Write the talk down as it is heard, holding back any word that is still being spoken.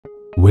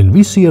When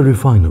we see a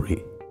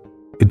refinery,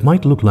 it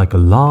might look like a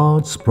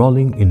large,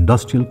 sprawling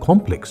industrial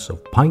complex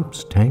of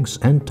pipes, tanks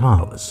and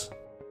towers.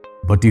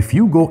 But if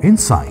you go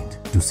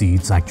inside to see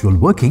its actual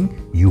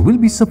working, you will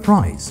be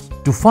surprised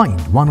to find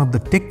one of the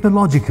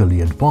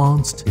technologically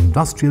advanced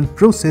industrial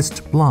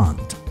processed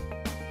plant.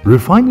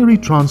 Refinery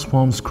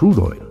transforms crude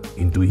oil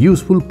into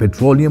useful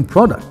petroleum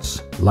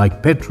products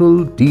like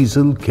petrol,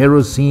 diesel,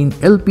 kerosene,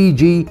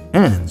 LPG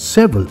and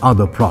several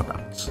other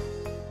products.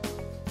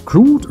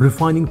 Crude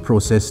refining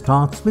process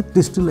starts with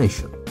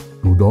distillation.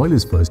 Crude oil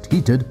is first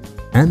heated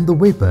and the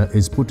vapor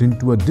is put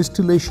into a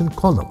distillation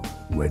column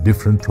where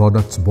different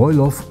products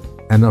boil off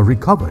and are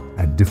recovered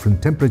at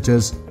different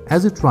temperatures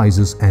as it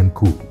rises and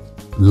cools.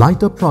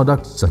 Lighter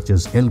products such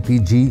as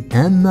LPG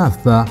and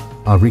naphtha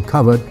are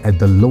recovered at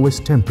the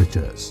lowest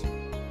temperatures.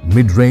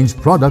 Mid-range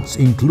products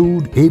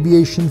include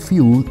aviation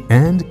fuel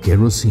and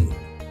kerosene.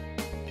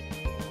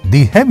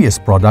 The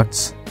heaviest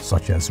products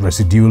such as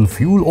residual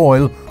fuel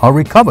oil are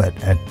recovered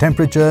at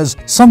temperatures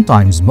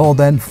sometimes more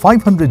than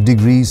 500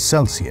 degrees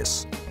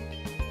Celsius.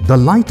 The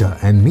lighter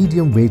and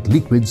medium weight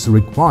liquids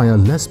require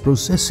less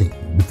processing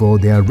before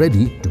they are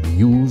ready to be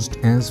used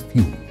as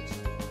fuels.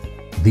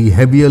 The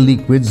heavier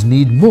liquids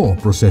need more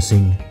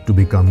processing to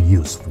become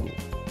useful.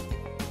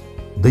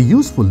 The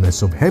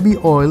usefulness of heavy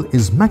oil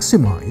is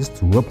maximized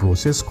through a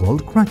process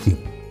called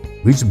cracking,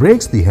 which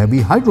breaks the heavy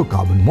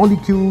hydrocarbon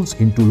molecules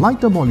into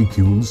lighter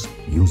molecules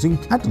using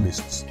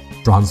catalysts,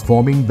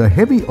 transforming the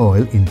heavy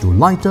oil into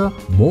lighter,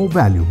 more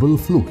valuable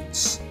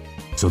fluids.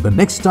 So the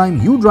next time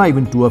you drive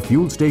into a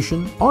fuel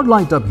station or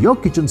light up your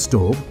kitchen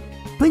stove,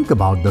 think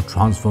about the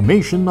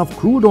transformation of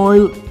crude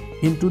oil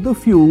into the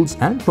fuels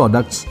and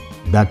products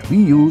that we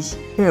use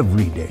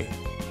every day.